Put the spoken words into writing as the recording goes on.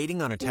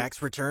Waiting on a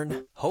tax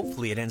return?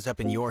 Hopefully it ends up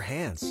in your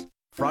hands.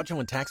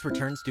 Fraudulent tax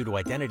returns due to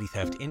identity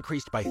theft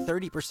increased by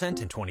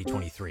 30% in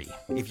 2023.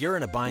 If you're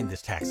in a bind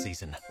this tax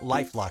season,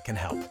 LifeLock can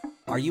help.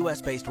 Our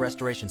U.S.-based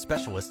restoration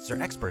specialists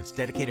are experts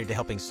dedicated to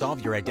helping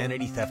solve your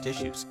identity theft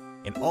issues.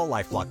 And all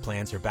LifeLock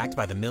plans are backed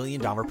by the $1 Million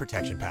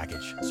Protection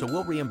Package. So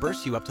we'll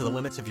reimburse you up to the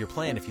limits of your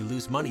plan if you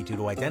lose money due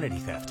to identity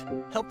theft.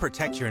 Help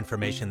protect your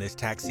information this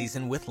tax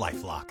season with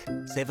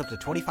LifeLock. Save up to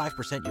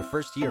 25% your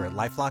first year at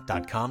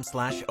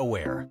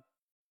LifeLock.com/aware.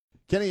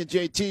 Kenny and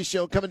JT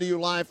Show coming to you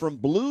live from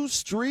Blue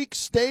Streak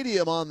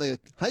Stadium on the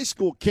high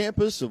school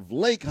campus of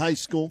Lake High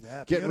School.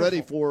 Yeah, getting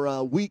ready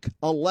for week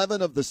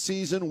 11 of the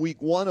season,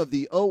 week 1 of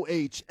the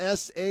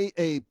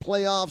OHSAA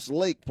playoffs.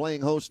 Lake playing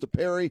host to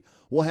Perry.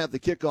 We'll have the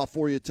kickoff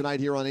for you tonight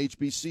here on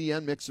HBC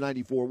and Mix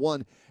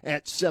 94.1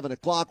 at 7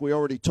 o'clock. We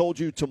already told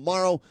you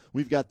tomorrow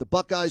we've got the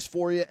Buckeyes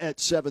for you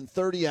at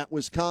 7:30 at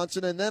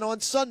Wisconsin. And then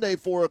on Sunday,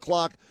 4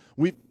 o'clock,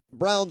 we've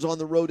Browns on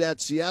the road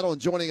at Seattle.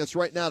 And joining us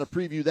right now to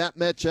preview that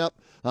matchup,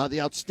 the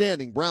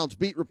outstanding Browns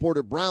beat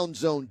reporter,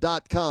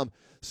 BrownZone.com,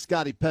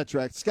 Scotty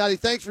Petrak. Scotty,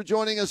 thanks for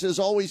joining us as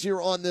always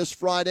here on this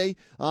Friday.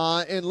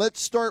 And let's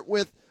start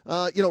with,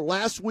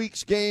 last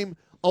week's game,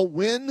 a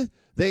win.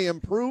 They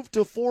improved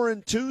to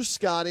 4-2,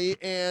 Scotty.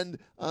 And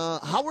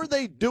how are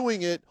they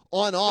doing it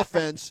on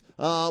offense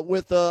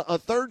with a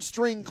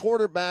third-string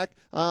quarterback,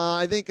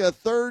 I think a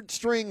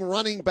third-string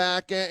running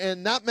back,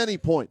 and not many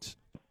points?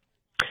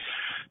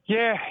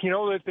 Yeah,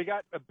 they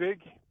got a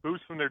big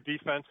boost from their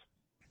defense.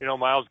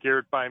 Myles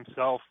Garrett by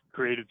himself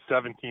created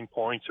 17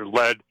 points or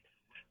led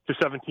to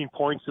 17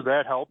 points, so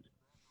that helped.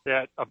 They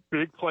had a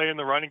big play in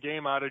the running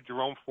game out of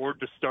Jerome Ford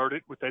to start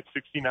it with that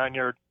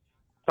 69-yard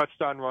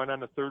touchdown run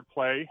on the third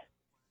play.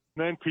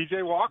 And then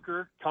P.J.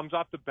 Walker comes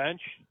off the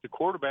bench, the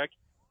quarterback,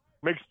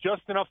 makes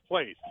just enough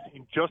plays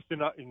in just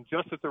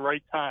at the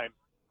right time.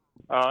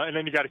 And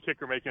then you got a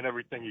kicker making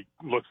everything he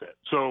looks at.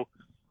 So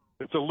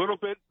it's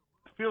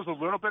feels a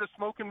little bit of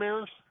smoke and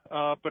mirrors,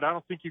 but I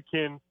don't think you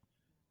can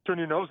turn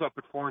your nose up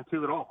at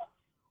 4-2 at all.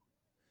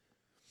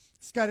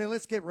 Scotty,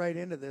 let's get right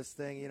into this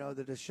thing.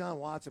 The Deshaun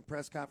Watson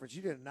press conference,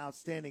 you did an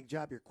outstanding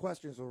job. Your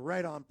questions were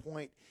right on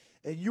point,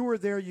 and you were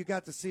there. You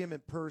got to see him in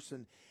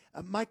person.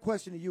 My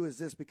question to you is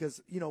this,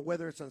 because,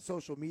 whether it's on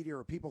social media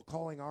or people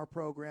calling our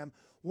program,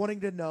 wanting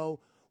to know,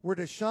 were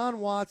Deshaun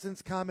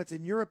Watson's comments,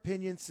 in your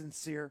opinion,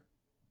 sincere?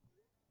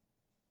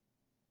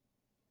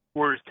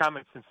 Were his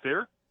comments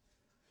sincere?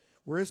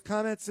 Were his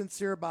comments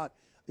sincere about,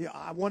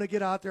 I want to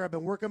get out there, I've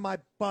been working my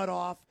butt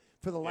off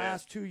for the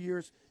last 2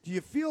 years. Do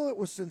you feel it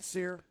was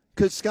sincere?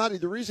 Because, Scotty,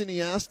 the reason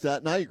he asked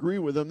that, and I agree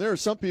with him, there are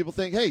some people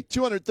think, hey,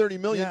 $230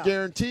 million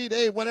guaranteed.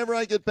 Hey, whenever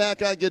I get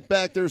back, I get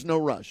back. There's no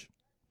rush.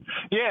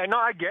 Yeah, no,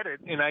 I get it,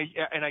 and I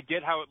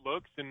get how it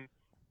looks. And,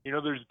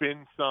 there's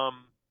been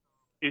some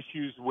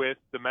issues with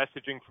the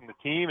messaging from the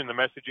team and the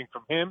messaging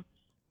from him.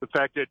 The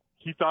fact that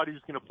he thought he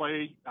was going to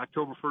play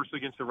October 1st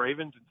against the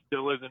Ravens and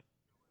still isn't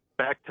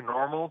back to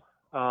normal.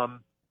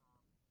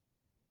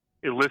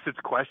 Elicits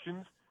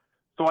questions.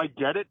 So I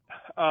get it.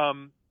 I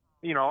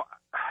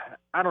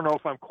don't know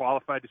if I'm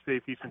qualified to say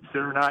if he's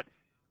sincere or not.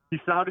 He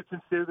sounded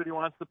sincere that he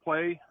wants to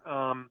play.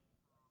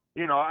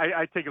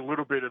 I take a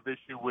little bit of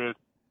issue with,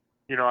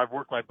 I've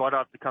worked my butt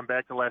off to come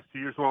back the last 2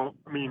 years. Well,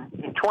 in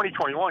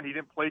 2021, he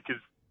didn't play because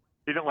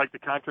he didn't like the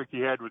contract he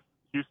had with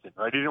Houston,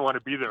 right? He didn't want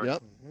to be there.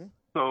 Yep. Mm-hmm.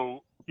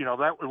 So,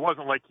 that it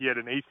wasn't like he had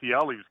an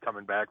ACL he was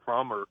coming back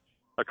from or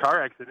a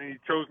car accident. He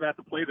chose not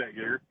to play that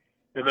year.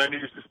 And then he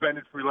was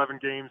suspended for 11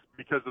 games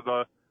because of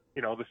the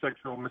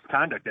sexual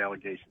misconduct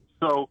allegations.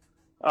 So,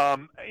 I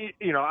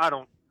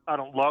don't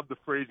love the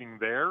phrasing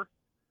there.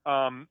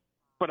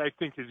 But I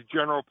think his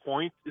general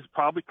point is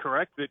probably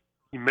correct that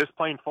he missed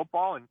playing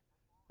football and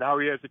now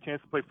he has a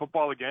chance to play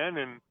football again.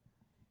 And,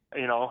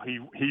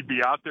 he'd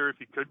be out there if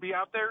he could be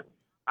out there.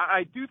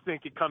 I do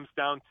think it comes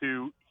down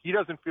to he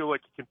doesn't feel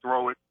like he can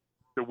throw it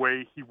the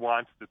way he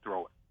wants to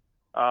throw it.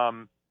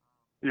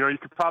 You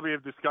could probably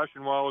have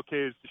discussion, well,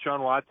 okay, is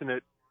Deshaun Watson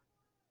at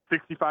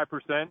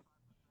 65%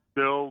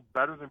 still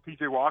better than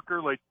P.J.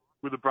 Walker? Like,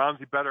 with the Browns,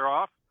 he better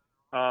off?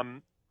 They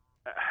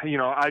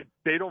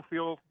don't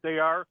feel they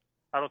are.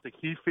 I don't think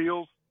he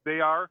feels they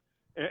are.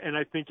 And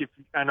I think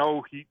I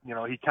know he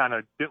kind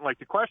of didn't like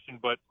the question,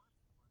 but,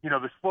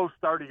 the slow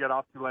start he got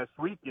off to last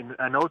week, and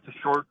I know it's a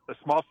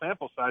small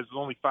sample size, it was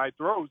only 5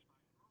 throws,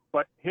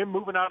 but him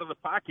moving out of the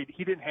pocket,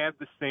 he didn't have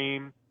the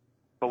same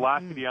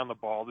velocity on the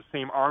ball, the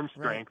same arm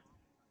strength. Right.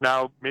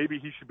 Now, maybe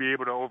he should be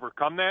able to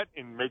overcome that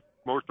and make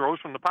more throws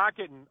from the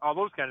pocket and all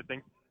those kind of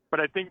things. But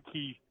I think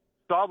he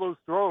saw those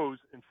throws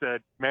and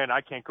said, man,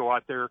 I can't go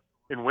out there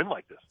and win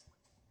like this.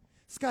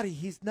 Scotty,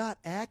 he's not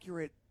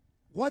accurate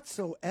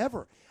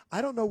whatsoever.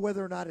 I don't know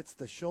whether or not it's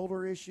the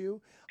shoulder issue.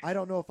 I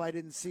don't know if I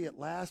didn't see it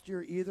last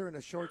year either in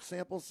a short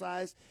sample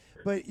size.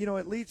 But,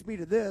 it leads me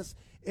to this.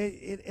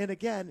 And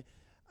again,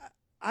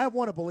 I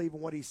want to believe in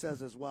what he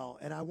says as well,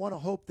 and I want to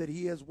hope that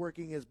he is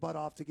working his butt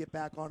off to get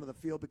back onto the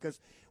field because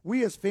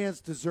we as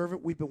fans deserve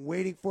it. We've been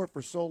waiting for it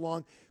for so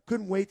long.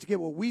 Couldn't wait to get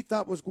what we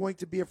thought was going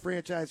to be a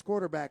franchise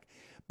quarterback.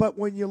 But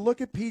when you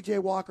look at P.J.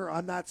 Walker,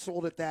 I'm not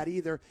sold at that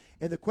either.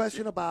 And the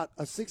question about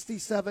a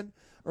 67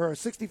 or a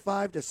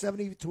 65 to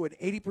 70 to an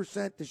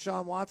 80%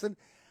 Deshaun Watson,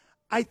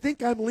 I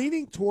think I'm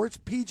leaning towards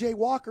P.J.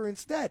 Walker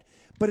instead.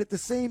 But at the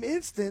same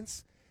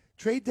instance,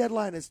 trade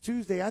deadline is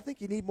Tuesday. I think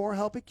you need more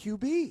help at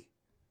QB.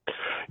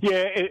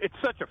 Yeah, it's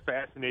such a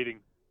fascinating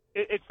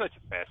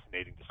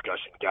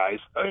discussion, guys.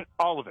 I mean,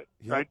 all of it,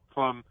 right?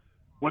 From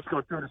what's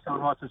going through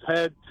Deshaun Watson's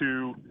head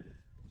to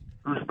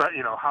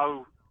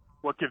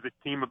what gives the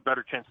team a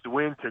better chance to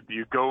win. To do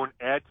you go and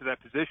add to that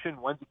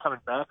position? When's he coming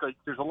back? Like,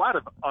 there's a lot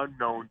of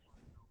unknowns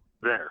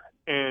there.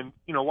 And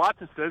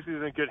Watson says he's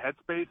in a good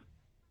headspace.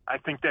 I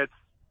think that's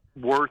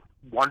worth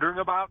wondering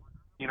about.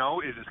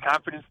 Is his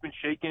confidence been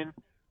shaken?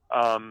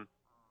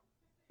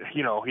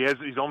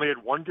 He's only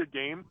had one good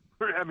game.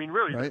 I mean,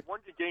 really, right.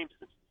 One good game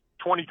since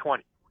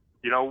 2020.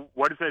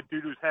 What does that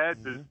do to his head?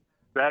 Mm-hmm. Does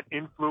that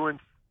influence,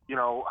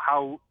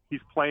 how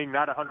he's playing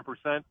not 100%?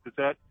 Does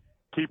that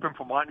keep him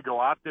from wanting to go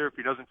out there if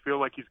he doesn't feel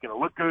like he's going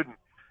to look good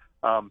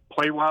and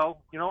play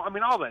well?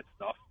 All that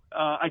stuff.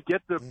 I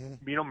get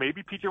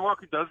maybe P.J.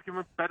 Walker does give him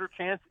a better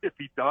chance. If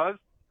he does,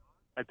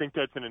 I think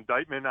that's an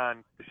indictment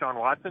on Deshaun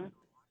Watson,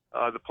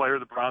 the player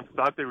the Browns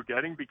thought they were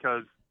getting,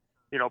 because,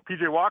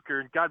 P.J. Walker,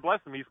 and God bless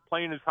him, he's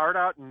playing his heart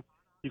out, and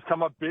he's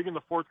come up big in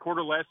the fourth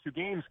quarter last two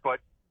games, but,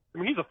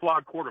 he's a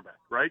flawed quarterback,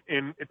 right?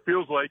 And it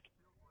feels like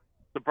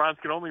the Browns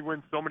can only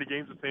win so many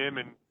games with him,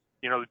 and,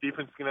 the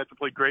defense is going to have to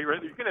play great.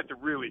 Right? You're going to have to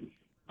really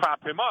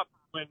prop him up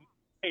when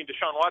paying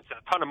Deshaun Watson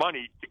a ton of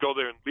money to go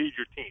there and lead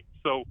your team.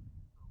 So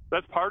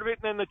that's part of it.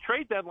 And then the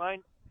trade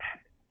deadline,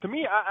 to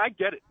me, I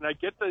get it. And I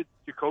get the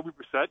Jacoby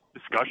Brissett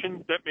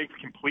discussion. That makes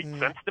complete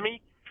sense to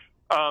me.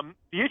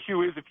 The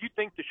issue is, if you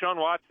think Deshaun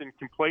Watson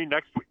can play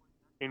next week,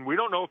 and we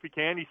don't know if he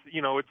can, he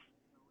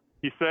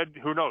said,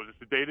 who knows,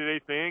 it's a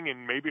day-to-day thing,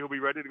 and maybe he'll be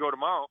ready to go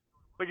tomorrow.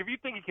 Like, if you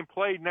think he can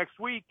play next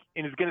week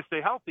and is going to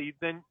stay healthy,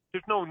 then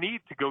there's no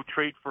need to go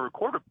trade for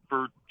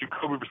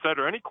Jacoby Brissett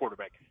or any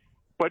quarterback.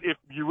 But if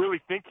you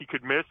really think he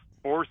could miss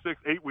 4, 6,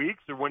 8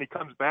 weeks, or when he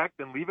comes back,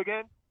 then leave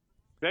again,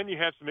 then you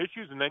have some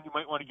issues, and then you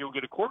might want to go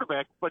get a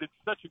quarterback. But it's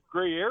such a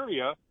gray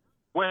area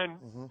when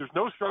there's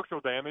no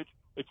structural damage.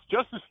 It's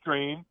just a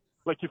strain.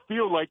 Like, you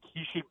feel like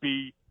he should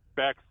be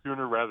back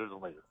sooner rather than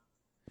later.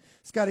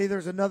 Scotty,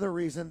 there's another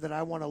reason that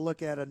I want to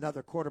look at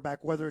another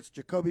quarterback, whether it's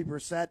Jacoby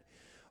Brissett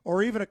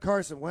or even a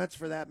Carson Wentz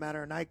for that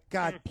matter. And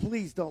God,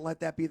 please don't let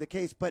that be the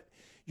case. But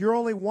you're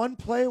only one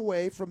play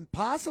away from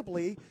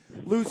possibly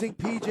losing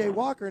P.J.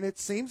 Walker, and it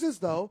seems as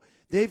though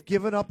they've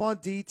given up on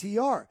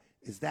DTR.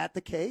 Is that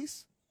the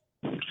case?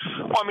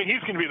 Well,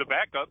 he's going to be the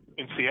backup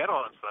in Seattle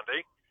on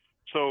Sunday.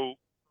 So,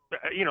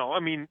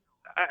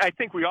 I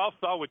think we all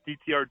saw what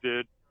DTR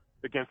did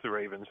against the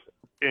Ravens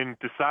and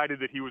decided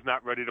that he was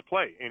not ready to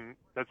play. And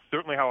that's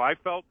certainly how I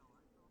felt.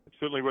 It's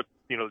certainly what,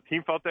 the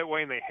team felt that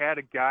way. And they had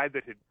a guy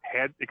that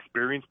had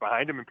experience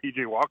behind him in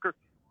P.J. Walker.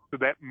 So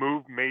that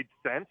move made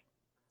sense.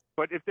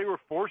 But if they were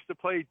forced to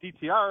play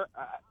DTR,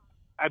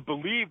 I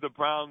believe the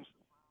Browns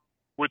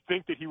would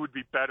think that he would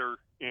be better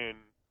in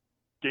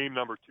game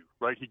number 2,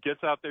 right? He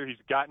gets out there. He's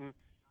gotten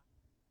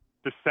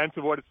the sense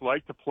of what it's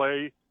like to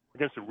play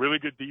against a really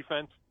good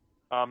defense.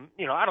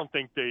 I don't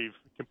think they've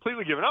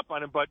completely given up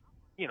on him, but,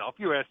 if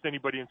you asked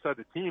anybody inside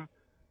the team,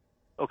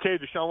 okay,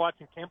 Deshaun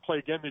Watson can't play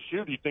again this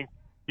year, do you think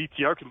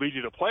DTR could lead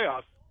you to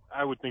playoffs?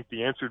 I would think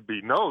the answer would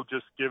be no,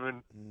 just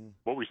given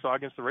what we saw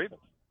against the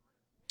Ravens.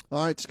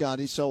 All right,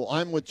 Scotty, so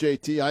I'm with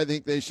JT. I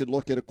think they should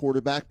look at a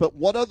quarterback, but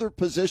what other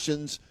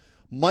positions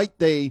might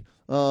they,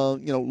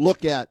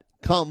 look at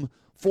come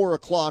 4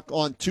 o'clock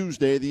on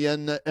Tuesday, the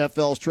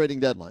NFL's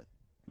trading deadline?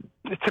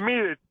 To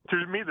me,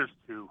 there's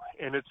two,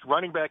 and it's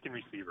running back and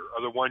receiver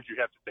are the ones you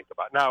have to think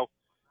about. Now,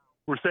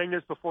 we're saying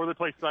this before they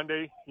play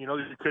Sunday. You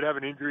could have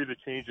an injury that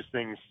changes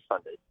things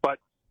Sunday. But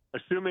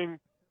assuming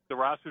the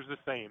roster's the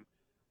same,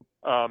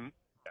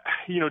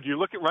 do you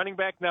look at running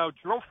back now?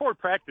 Jerome Ford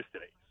practiced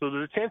today, so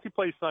there's a chance he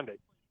plays Sunday.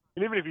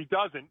 And even if he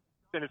doesn't,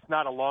 then it's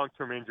not a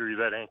long-term injury,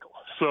 that ankle.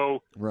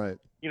 So, right.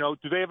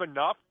 Do they have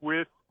enough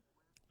with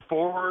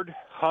Ford,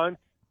 Hunt,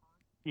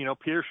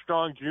 Pierre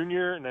Strong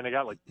Jr., and then they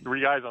got like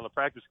 3 guys on the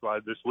practice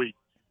squad this week.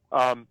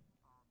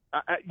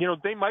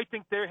 They might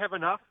think they have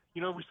enough.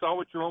 We saw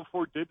what Jerome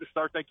Ford did to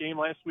start that game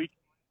last week.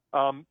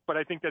 But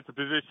I think that's a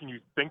position you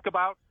think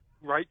about,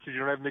 right, because you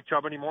don't have Nick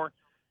Chubb anymore.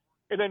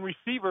 And then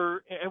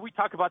receiver, and we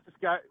talk about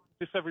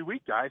this every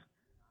week, guys,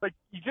 like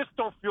you just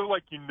don't feel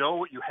like you know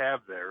what you have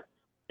there.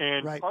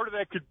 And part of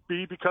that could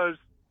be because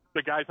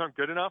the guys aren't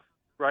good enough,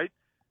 right?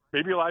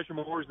 Maybe Elijah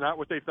Moore is not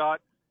what they thought.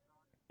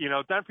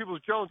 Don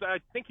Peoples-Jones, I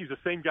think he's the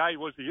same guy he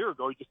was a year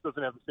ago. He just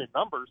doesn't have the same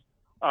numbers.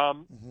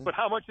 But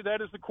how much of that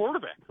is the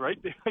quarterback, right?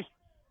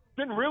 It's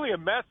been really a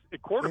mess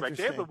at quarterback.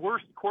 They have the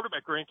worst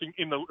quarterback ranking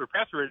or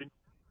passer rating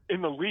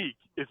in the league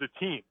as a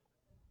team.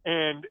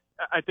 And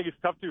I think it's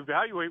tough to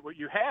evaluate what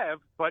you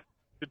have, but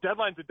the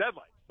deadline's a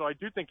deadline. So I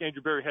do think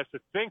Andrew Berry has to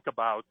think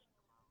about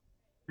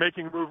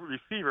making a move at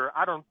receiver.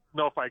 I don't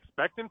know if I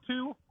expect him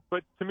to,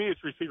 but to me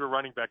it's receiver,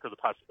 running back are the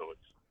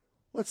possibilities.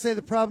 Let's say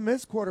the problem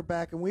is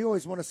quarterback, and we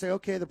always want to say,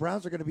 okay, the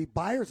Browns are going to be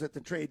buyers at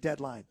the trade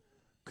deadline.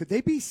 Could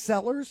they be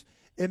sellers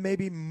and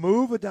maybe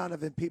move a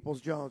Donovan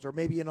Peoples-Jones or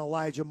maybe an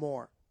Elijah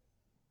Moore?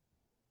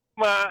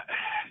 Well,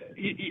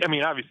 I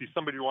mean, obviously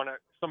somebody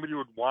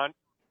would want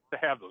to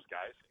have those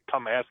guys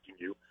come asking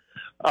you.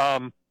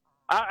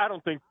 I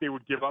don't think they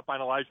would give up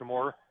on Elijah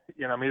Moore.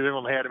 You know, I mean, they've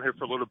only had him here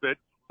for a little bit.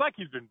 It's like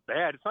he's been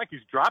bad. It's like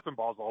he's dropping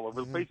balls all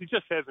over the place. He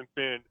just hasn't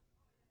been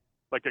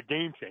like a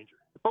game changer.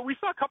 But we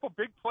saw a couple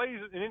big plays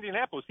in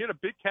Indianapolis. He had a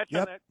big catch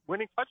on that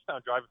winning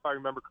touchdown drive, if I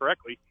remember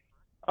correctly.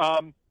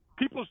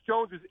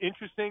 Peoples-Jones is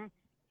interesting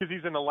because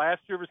he's in the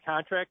last year of his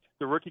contract,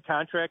 the rookie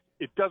contract.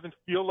 It doesn't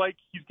feel like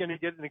he's going to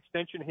get an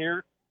extension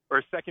here or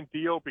a second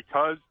deal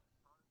because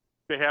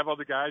they have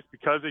other guys,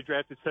 because they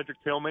drafted Cedric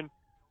Tillman.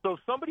 So if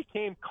somebody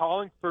came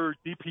calling for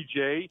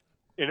DPJ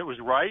and it was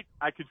right,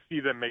 I could see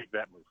them make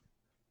that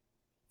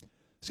move.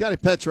 Scotty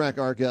Petrak,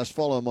 our guest.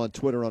 Follow him on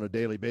Twitter on a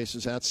daily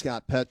basis, at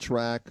Scott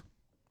Petrak.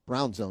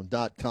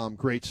 Brownzone.com.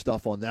 Great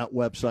stuff on that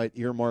website.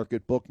 Earmark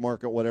it,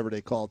 bookmark it, whatever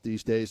they call it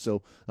these days.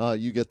 So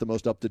you get the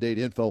most up-to-date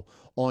info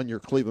on your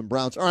Cleveland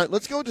Browns. All right,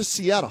 let's go to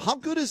Seattle. How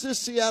good is this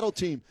Seattle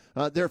team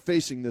they're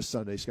facing this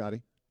Sunday,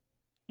 Scotty?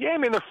 Yeah, I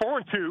mean, they're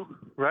 4-2,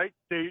 right?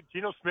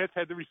 Geno Smith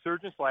had the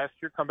resurgence last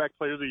year, comeback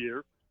player of the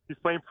year. He's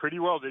playing pretty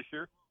well this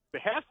year. They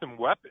have some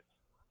weapons.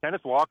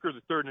 Kenneth Walker,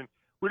 the third, and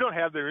we don't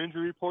have their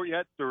injury report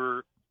yet.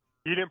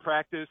 He didn't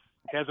practice,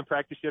 hasn't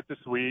practiced yet this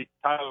week.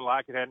 Tyler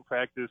Lockett hadn't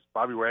practiced.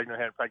 Bobby Wagner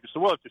hadn't practiced. So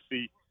we'll have to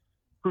see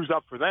who's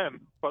up for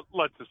them. But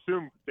let's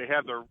assume they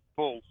have their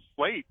full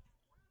slate.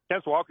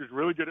 Kenneth Walker's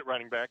really good at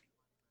running back.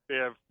 They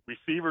have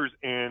receivers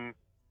in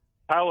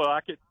Tyler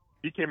Lockett.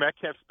 DK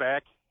Metcalf's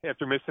back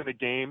after missing a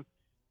game.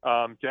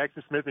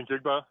 Jackson Smith and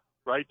Jigba,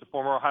 right, the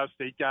former Ohio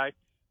State guy.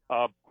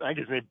 I think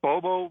his name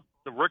Bobo,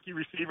 the rookie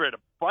receiver, had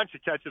a bunch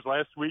of catches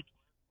last week,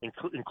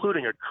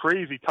 including a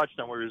crazy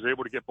touchdown where he was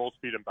able to get both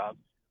feet in bounds.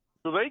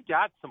 So they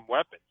got some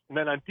weapons. And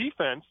then on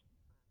defense,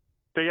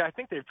 I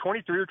think they have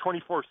 23 or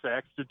 24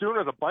 sacks. They're doing it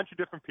with a bunch of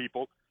different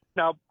people.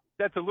 Now,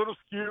 that's a little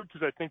skewed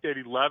because I think they had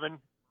 11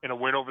 in a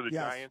win over the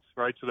Giants,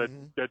 right? So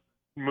that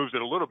moves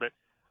it a little bit.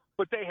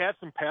 But they have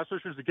some pass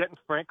rushers. They're getting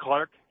Frank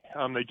Clark.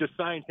 They just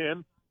signed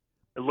him.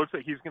 It looks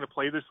like he's going to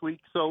play this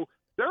week. So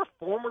they're a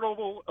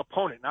formidable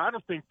opponent. Now, I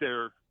don't think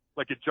they're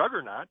like a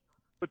juggernaut,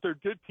 but they're a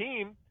good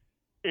team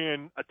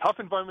in a tough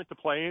environment to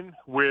play in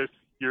with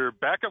your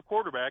backup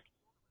quarterback.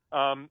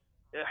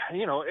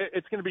 You know,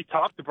 it's going to be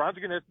tough. If the Browns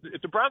are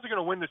going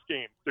to win this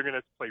game, they're going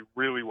to play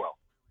really well.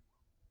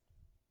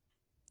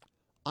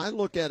 I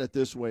look at it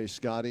this way,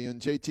 Scotty, and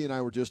JT and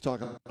I were just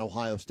talking about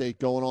Ohio State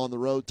going on the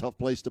road, tough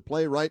place to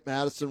play, right?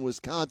 Madison,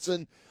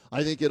 Wisconsin.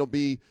 I think it'll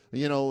be,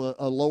 you know,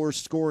 a lower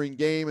scoring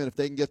game, and if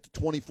they can get to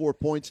 24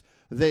 points,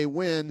 they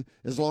win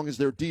as long as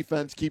their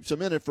defense keeps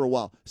them in it for a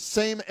while.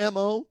 Same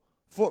MO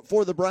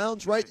for the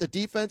Browns, right? The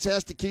defense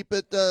has to keep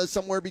it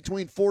somewhere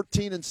between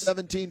 14 and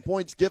 17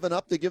 points given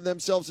up to give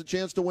themselves a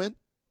chance to win?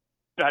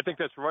 I think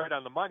that's right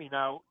on the money.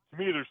 Now, to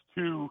me, there's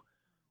two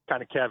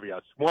kind of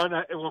caveats. One,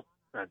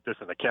 this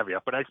is a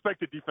caveat, but I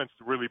expect the defense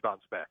to really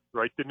bounce back,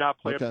 right? Did not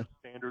play up to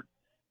standard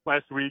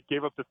last week,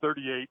 gave up to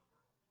 38.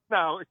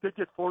 Now, it did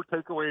get 4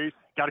 takeaways,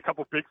 got a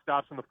couple big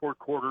stops in the fourth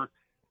quarter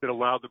that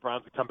allowed the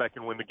Browns to come back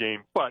and win the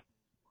game. But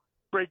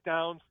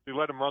breakdowns, they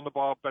let them run the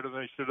ball better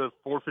than they should have,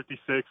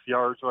 456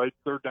 yards, right?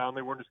 Third down,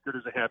 they weren't as good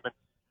as they have been.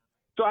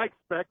 So I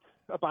expect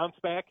a bounce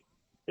back,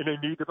 and they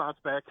need to bounce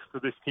back for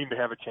this team to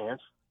have a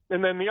chance.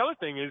 And then the other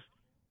thing is,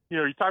 you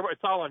know, you talk about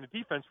it's all on the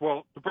defense.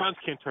 Well, the Browns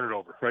can't turn it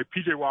over, right?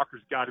 P.J.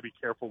 Walker's got to be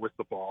careful with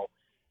the ball.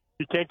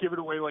 He can't give it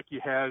away like he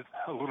has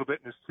a little bit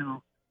in his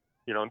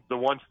the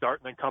one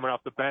start and then coming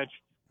off the bench.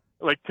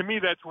 Like, to me,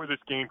 that's where this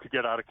game could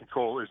get out of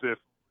control is if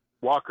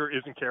Walker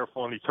isn't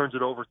careful and he turns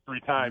it over 3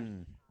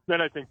 times.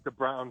 Then I think the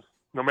Browns,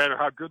 no matter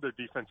how good their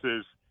defense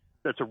is,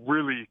 that's a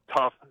really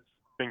tough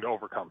thing to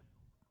overcome.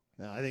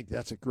 I think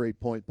that's a great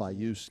point by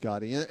you,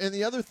 Scotty. And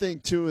the other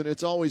thing, too, and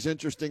it's always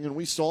interesting, and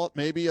we saw it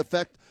maybe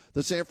affect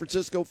the San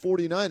Francisco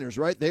 49ers,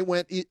 right? They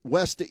went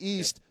west to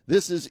east.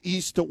 This is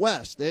east to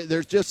west.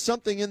 There's just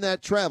something in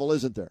that travel,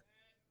 isn't there?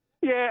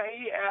 Yeah,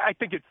 I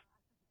think it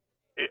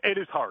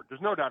is hard.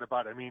 There's no doubt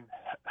about it. I mean,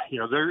 you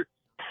know,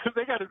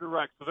 they got it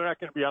direct, so they're not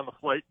going to be on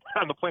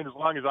the plane as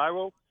long as I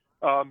will.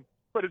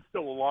 But it's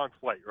still a long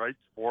flight, right?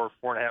 4.5,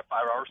 5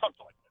 hours, something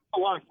like that. It's a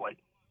long flight.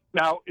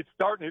 Now, it's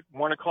starting at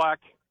 1 o'clock.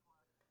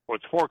 Well,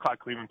 it's 4 o'clock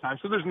Cleveland time,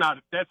 so that's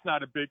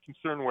not a big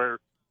concern where,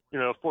 you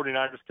know, the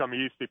 49ers come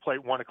east, they play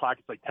at 1 o'clock,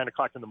 it's like 10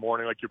 o'clock in the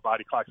morning, like your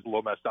body clock's a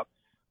little messed up.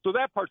 So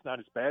that part's not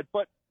as bad,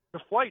 but the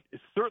flight is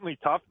certainly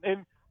tough,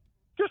 and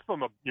just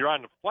you're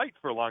on the flight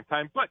for a long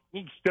time, but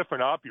you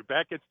stiffen up, your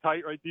back gets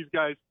tight, right? These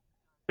guys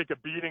take a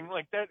beating.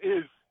 Like, that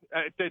is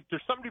there's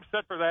something to be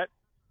said for that,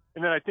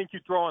 and then I think you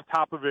throw on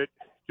top of it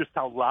just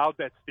how loud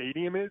that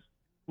stadium is.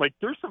 Like,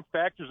 there's some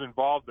factors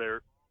involved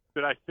there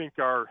that I think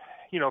are,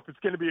 you know, if it's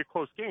going to be a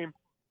close game,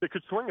 they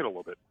could swing it a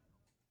little bit.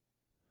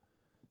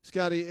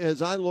 Scotty,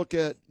 as I look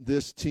at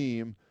this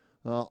team,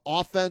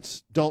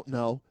 offense, don't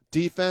know.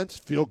 Defense,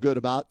 feel good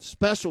about.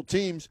 Special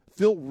teams,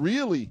 feel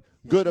really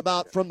good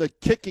about from the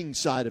kicking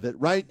side of it,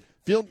 right?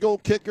 Field goal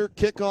kicker,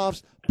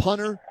 kickoffs,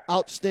 punter,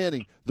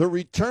 outstanding. The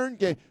return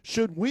game,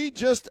 should we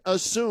just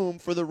assume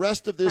for the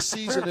rest of this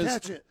season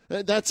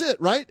that's it,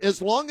 right?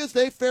 As long as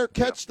they fair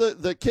catch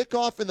the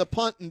kickoff and the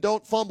punt and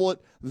don't fumble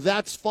it,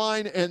 that's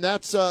fine, and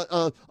that's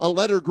a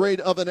letter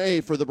grade of an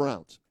A for the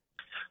Browns.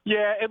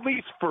 Yeah, at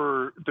least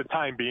for the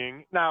time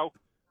being. Now,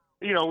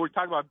 we're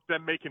talking about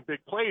them making big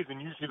plays,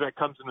 and usually that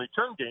comes in the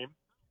return game.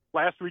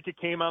 Last week it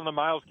came on the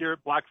Myles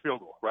Garrett block field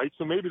goal, right?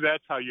 So maybe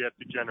that's how you have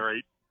to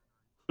generate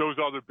those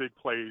other big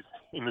plays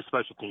in the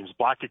special teams.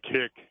 Block a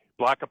kick,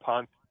 block a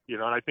punt,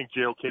 and I think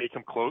JOK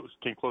came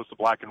close to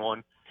blocking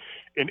one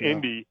in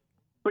Indy.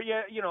 But,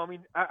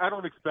 I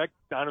don't expect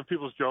Donovan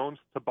Peoples-Jones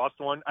to bust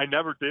one. I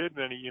never did, and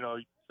then he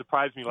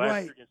surprised me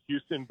last year against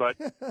Houston, but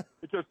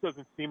it just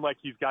doesn't seem like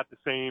he's got the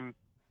same,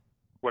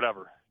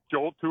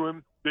 jolt to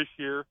him this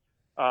year.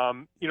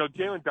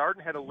 Jalen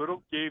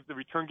Darden gave the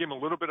return game a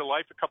little bit of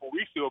life a couple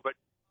weeks ago, but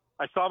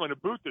I saw him in a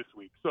boot this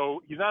week.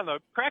 So he's on the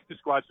practice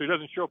squad, so he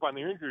doesn't show up on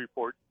the injury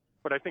report.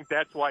 But I think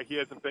that's why he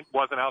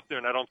wasn't out there,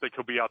 and I don't think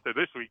he'll be out there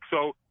this week.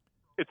 So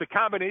it's a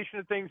combination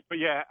of things. But,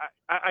 yeah,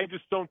 I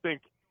just don't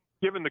think,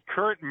 given the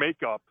current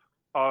makeup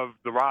of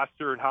the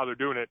roster and how they're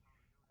doing it,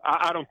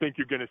 I don't think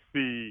you're going to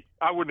see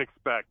 – I wouldn't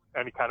expect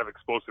any kind of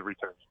explosive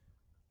returns.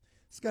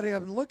 Scotty,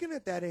 I've been looking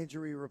at that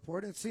injury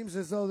report, and it seems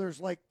as though there's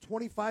like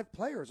 25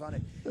 players on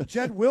it.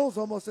 Jed Will's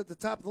almost at the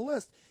top of the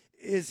list.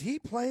 Is he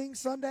playing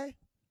Sunday?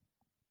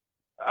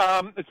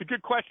 It's a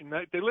good question.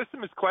 They list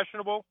him as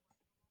questionable.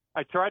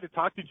 I tried to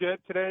talk to Jed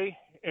today,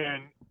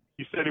 and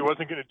he said he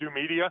wasn't going to do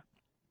media.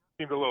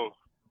 Seemed a little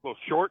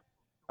short.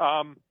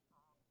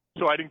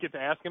 So I didn't get to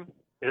ask him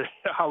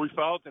how he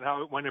felt and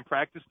how it went in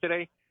practice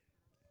today.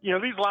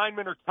 These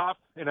linemen are tough,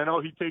 and I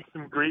know he takes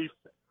some grief.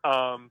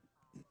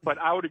 But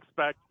I would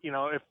expect,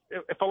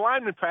 if a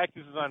lineman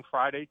practices on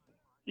Friday,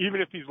 even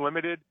if he's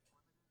limited,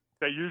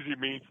 that usually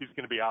means he's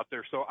going to be out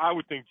there. So I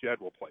would think Jed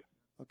will play.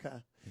 Okay.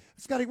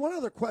 Scotty, one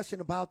other question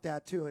about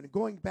that, too, and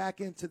going back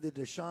into the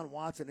Deshaun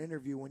Watson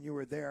interview when you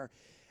were there,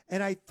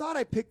 and I thought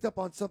I picked up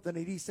on something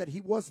that he said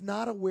he was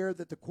not aware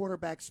that the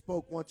quarterback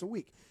spoke once a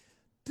week.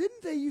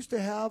 Didn't they used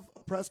to have a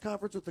press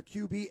conference with the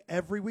QB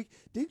every week?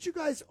 Didn't you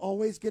guys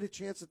always get a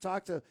chance to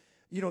talk to,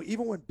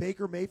 even when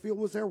Baker Mayfield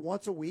was there,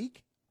 once a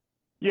week?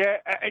 Yeah,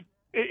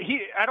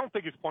 I don't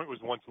think his point was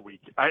once a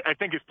week. I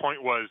think his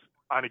point was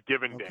on a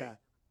given day.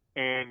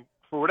 And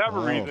for whatever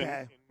reason,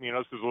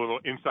 this is a little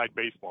inside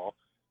baseball,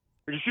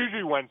 it's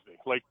usually Wednesday.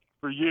 Like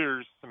for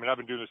years, I've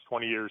been doing this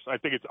 20 years. I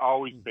think it's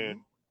always been,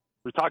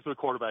 we talk to the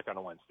quarterback on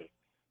a Wednesday.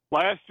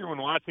 Last year when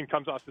Watson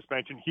comes off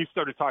suspension, he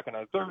started talking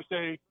on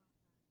Thursday.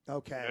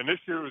 Okay. And this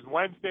year it was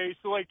Wednesday.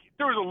 So,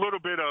 there was a little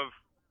bit of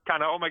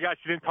kind of, oh, my gosh,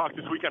 you didn't talk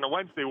this week on a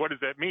Wednesday. What does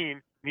that mean?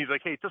 And he's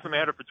like, hey, it doesn't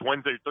matter if it's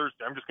Wednesday or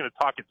Thursday. I'm just going to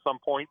talk at some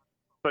point.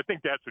 So I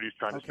think that's what he's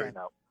trying to straighten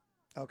out.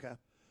 Okay.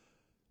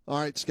 All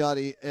right,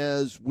 Scotty,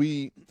 as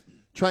we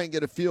try and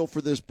get a feel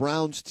for this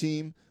Browns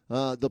team,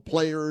 the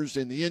players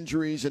and the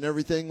injuries and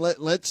everything,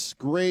 let's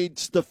grade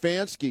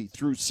Stefanski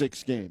through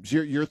 6 games.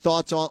 Your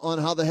thoughts on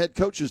how the head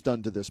coach has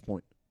done to this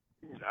point?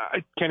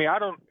 Kenny, I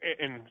don't –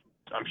 and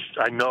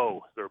I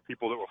know there are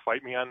people that will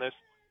fight me on this.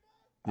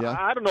 Yeah.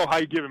 I don't know how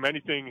you give him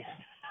anything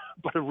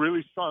but a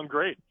really strong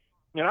grade.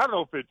 I don't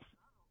know if it's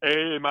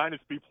A minus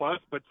B plus,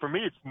 but for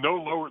me it's no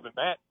lower than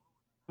that.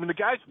 The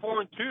guy's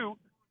 4-2,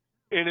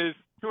 and his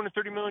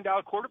 $230 million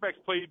quarterback's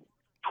played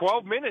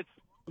 12 minutes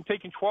and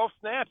taken 12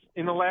 snaps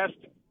in the last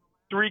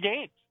 3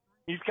 games.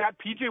 He's got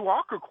P.J.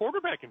 Walker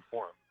quarterbacking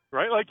for him,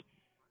 right?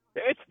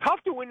 It's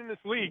tough to win in this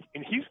league,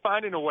 and he's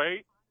finding a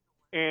way.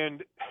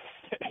 And,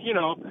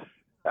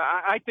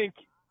 I think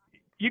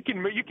you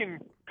can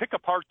pick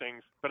apart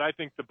things, but I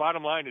think the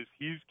bottom line is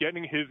he's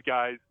getting his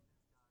guys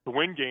to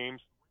win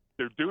games.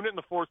 They're doing it in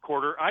the fourth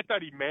quarter. I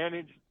thought he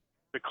managed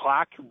the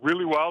clock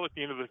really well at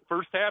the end of the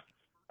first half.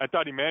 I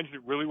thought he managed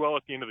it really well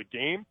at the end of the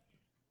game.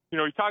 You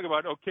talk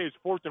about, okay, it's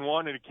 4th and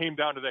 1, and it came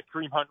down to that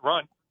Kareem Hunt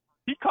run.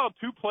 He called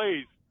 2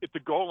 plays at the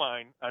goal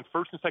line on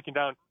 1st and 2nd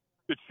down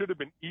that should have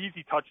been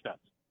easy touchdowns.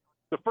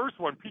 The first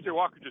one, P.J.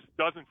 Walker just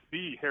doesn't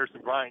see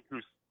Harrison Bryant,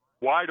 who's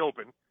wide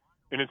open,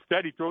 and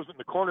instead he throws it in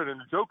the corner to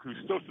Njoku, who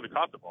still should have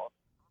caught the ball.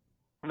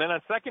 And then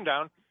on 2nd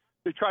down,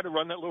 they try to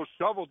run that little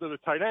shovel to the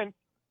tight end.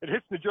 It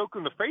hits Njoku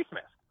in the face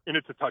mask, and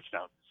it's a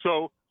touchdown.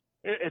 So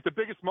at the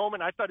biggest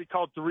moment, I thought he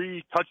called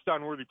 3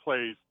 touchdown-worthy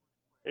plays,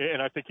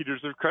 and I think he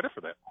deserves credit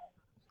for that.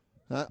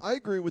 I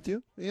agree with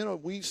you.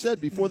 We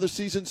said before the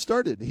season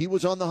started, he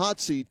was on the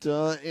hot seat,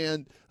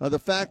 and the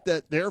fact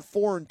that they're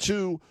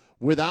 4-2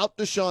 without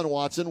Deshaun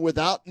Watson,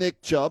 without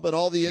Nick Chubb, and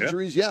all the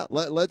injuries,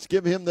 let's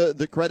give him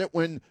the credit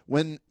when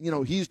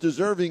he's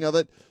deserving of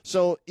it.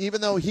 So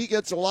even though he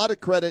gets a lot of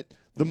credit,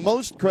 the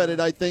most credit,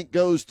 I think,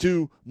 goes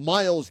to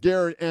Myles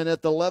Garrett, and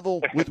at the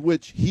level with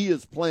which he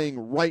is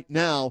playing right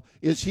now,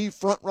 is he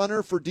front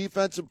runner for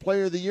Defensive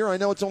Player of the Year? I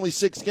know it's only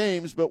 6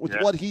 games, but with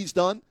what he's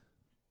done,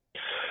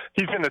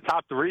 he's in the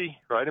top 3,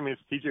 right?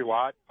 It's T.J.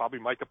 Watt, probably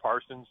Micah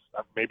Parsons.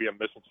 Maybe I'm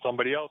missing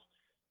somebody else,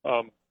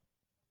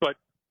 but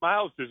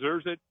Myles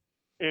deserves it.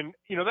 And,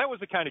 that was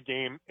the kind of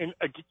game, and,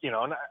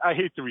 and I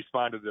hate to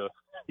respond to the,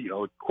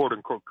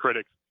 quote-unquote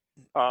critics,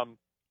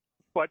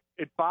 but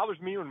it bothers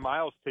me when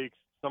Miles takes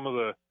some of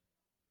the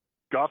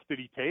guff that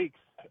he takes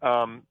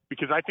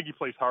because I think he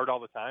plays hard all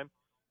the time.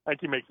 I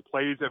think he makes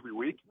plays every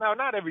week. Now,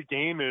 not every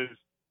game is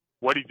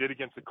what he did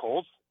against the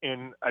Colts,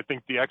 and I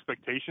think the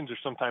expectations are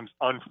sometimes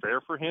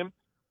unfair for him.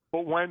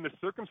 But when the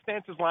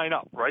circumstances line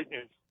up, right,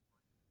 and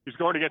he's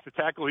going against a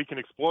tackle he can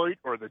exploit,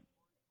 or the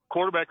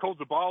quarterback holds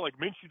the ball like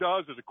Minshew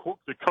does, or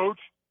the coach,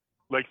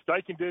 like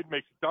Steichen did,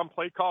 makes a dumb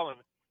play call and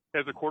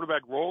has a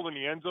quarterback roll in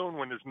the end zone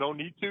when there's no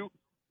need to,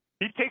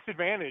 he takes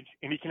advantage,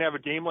 and he can have a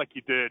game like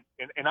he did.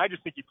 And I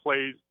just think he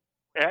plays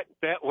at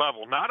that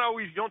level. Not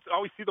always, you don't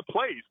always see the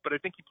plays, but I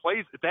think he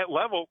plays at that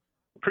level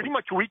pretty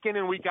much week in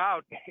and week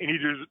out, and he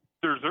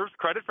deserves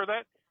credit for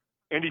that.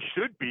 And he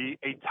should be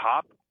a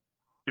top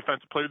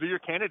Defensive Player of the Year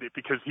candidate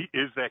because he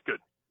is that good.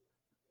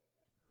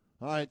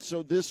 All right,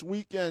 so this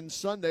weekend,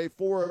 Sunday,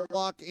 4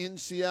 o'clock in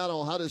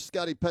Seattle, how does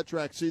Scotty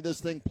Petrak see this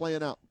thing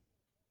playing out?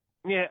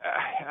 Yeah,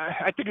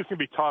 I think it's going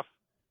to be tough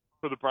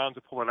for the Browns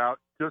to pull it out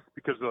just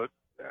because of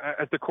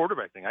the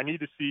quarterback thing. I need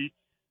to see,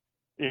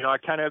 I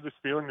kind of have this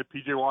feeling that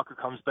P.J. Walker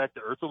comes back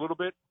to earth a little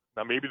bit.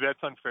 Now, maybe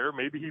that's unfair.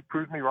 Maybe he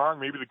proves me wrong.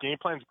 Maybe the game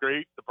plan's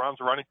great. The Browns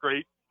are running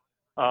great.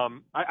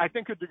 I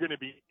think that they're going to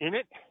be in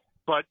it,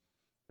 but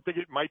I think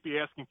it might be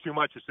asking too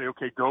much to say,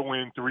 okay, go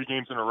win 3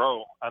 games in a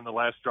row on the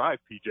last drive,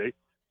 P.J.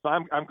 So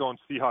I'm going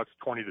Seahawks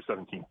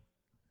 20-17.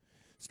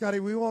 Scotty,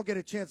 we won't get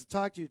a chance to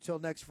talk to you until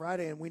next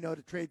Friday, and we know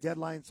the trade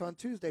deadline's on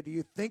Tuesday. Do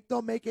you think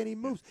they'll make any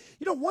moves?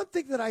 One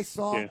thing that I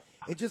saw, and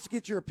just to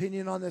get your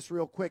opinion on this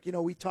real quick,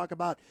 we talk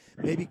about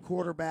maybe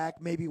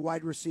quarterback, maybe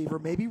wide receiver,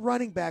 maybe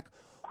running back.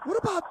 What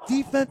about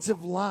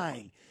defensive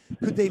line?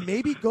 Could they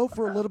maybe go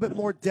for a little bit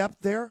more depth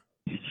there?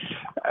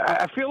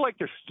 I feel like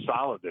they're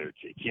solid there,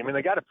 JT. I mean,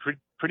 they got a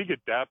pretty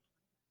good depth.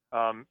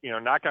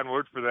 Knock on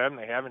wood for them,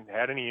 they haven't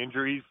had any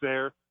injuries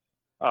there.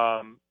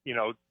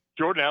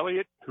 Jordan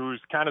Elliott,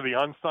 who's kind of the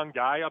unsung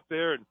guy up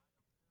there, and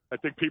I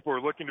think people are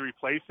looking to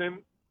replace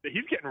him.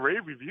 He's getting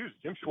rave reviews.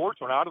 Jim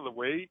Schwartz went out of his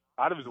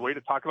way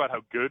to talk about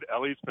how good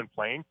Elliott's been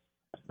playing.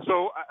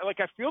 So, I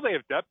feel they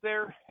have depth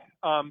there.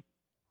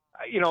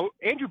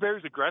 Andrew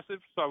Berry's aggressive,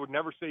 so I would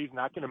never say he's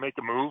not going to make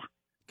a move.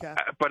 Okay.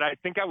 But I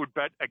think I would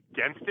bet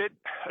against it,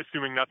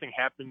 assuming nothing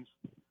happens,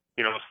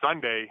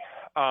 Sunday,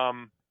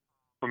 from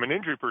an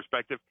injury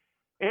perspective.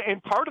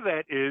 And part of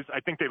that is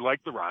I think they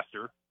like the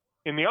roster.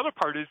 And the other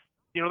part is,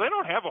 they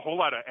don't have a whole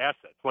lot of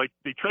assets. Like,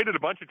 they traded a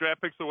bunch of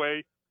draft picks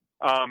away.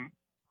 Not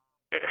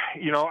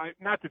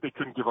that they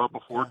couldn't give up a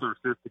 4th or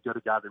 5th to get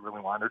a guy they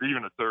really wanted, or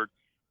even a 3rd.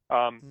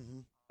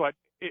 But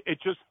it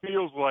just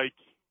feels like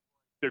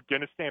they're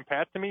going to stand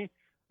pat to me.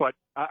 But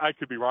I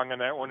could be wrong on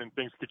that one, and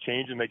things could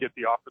change, and they get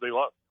the offer they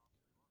love.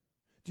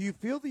 Do you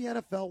feel the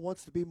NFL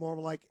wants to be more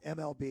like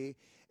MLB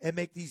and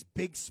make these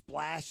big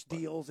splash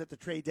deals at the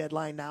trade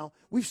deadline now?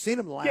 We've seen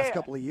them the last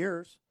couple of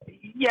years.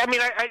 Yeah, I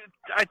mean,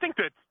 I think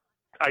that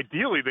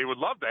ideally they would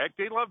love that.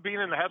 They love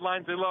being in the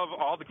headlines. They love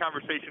all the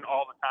conversation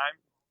all the time.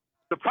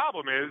 The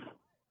problem is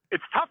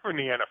it's tougher in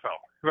the NFL,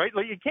 right?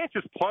 Like, you can't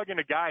just plug in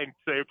a guy and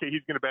say, okay,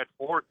 he's going to bat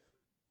 4th,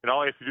 and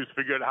all he has to do is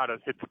figure out how to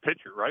hit the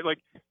pitcher, right? Like,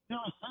 you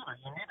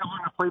need to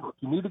learn the playbook.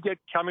 You need to get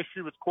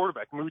chemistry with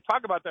quarterback. I mean, we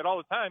talk about that all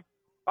the time.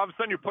 All of a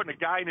sudden, you're putting a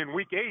guy in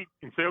week 8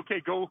 and say,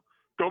 okay, go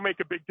make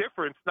a big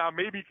difference. Now,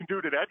 maybe you can do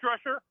it at edge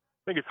rusher.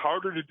 I think it's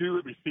harder to do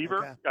at receiver.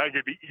 Okay. I think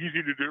it'd be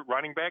easier to do at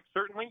running back,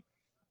 certainly.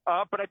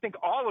 But I think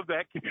all of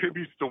that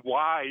contributes to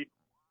why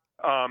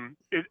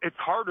it's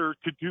harder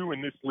to do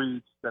in this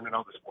league than in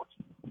other sports.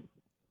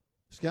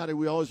 Scotty,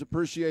 we always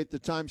appreciate the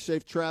time.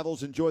 Safe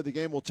travels. Enjoy the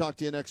game. We'll talk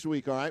to you next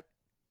week, all right?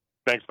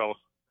 Thanks, fellas.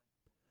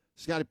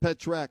 Scotty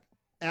Petrak,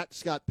 at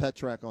Scott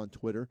Petrak on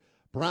Twitter,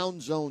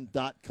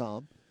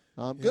 brownzone.com.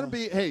 Going to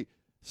be,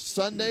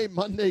 Sunday,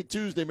 Monday,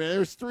 Tuesday, man.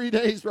 There's 3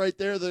 days right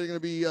there that are going to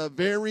be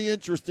very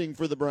interesting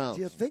for the Browns.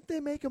 Do you think they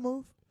make a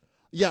move?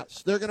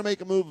 Yes, they're going to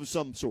make a move of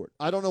some sort.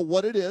 I don't know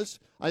what it is.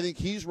 I think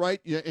he's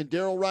right, and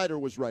Darryl Ryder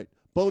was right.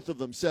 Both of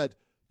them said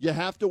you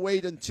have to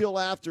wait until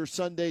after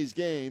Sunday's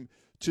game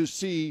to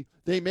see.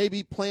 They may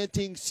be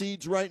planting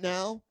seeds right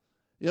now,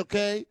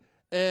 okay,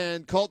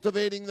 and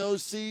cultivating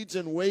those seeds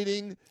and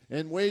waiting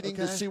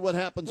to see what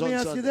happens on Sunday.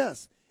 Let me ask you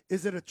this.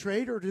 Is it a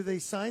trade, or do they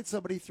sign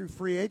somebody through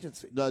free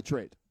agency?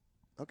 Trade.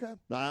 Okay.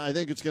 I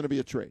think it's going to be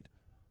a trade.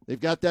 They've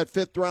got that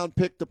 5th-round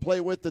pick to play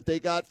with that they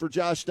got for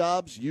Josh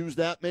Dobbs. Use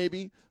that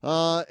maybe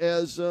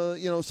as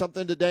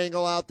something to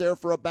dangle out there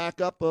for a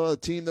backup, a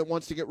team that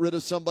wants to get rid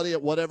of somebody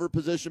at whatever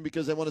position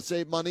because they want to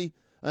save money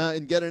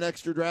and get an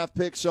extra draft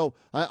pick. So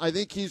I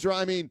think he's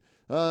right. I mean,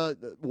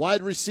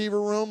 wide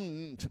receiver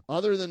room,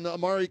 other than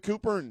Amari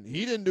Cooper, and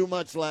he didn't do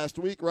much last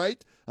week,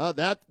 right?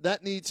 That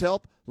needs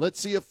help.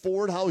 Let's see if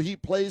Ford, how he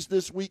plays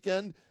this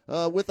weekend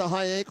with a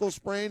high ankle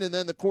sprain, and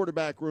then the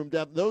quarterback room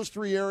depth. Those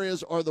 3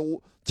 areas are the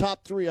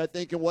top 3, I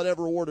think, in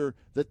whatever order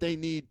that they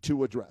need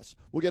to address.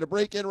 We'll get a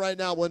break in right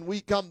now. When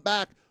we come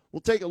back,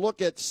 we'll take a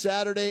look at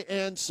Saturday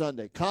and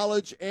Sunday,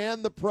 college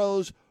and the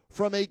pros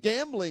from a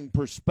gambling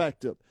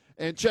perspective.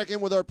 And check in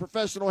with our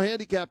professional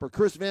handicapper,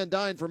 Chris Van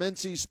Dyne from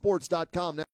ncsports.com.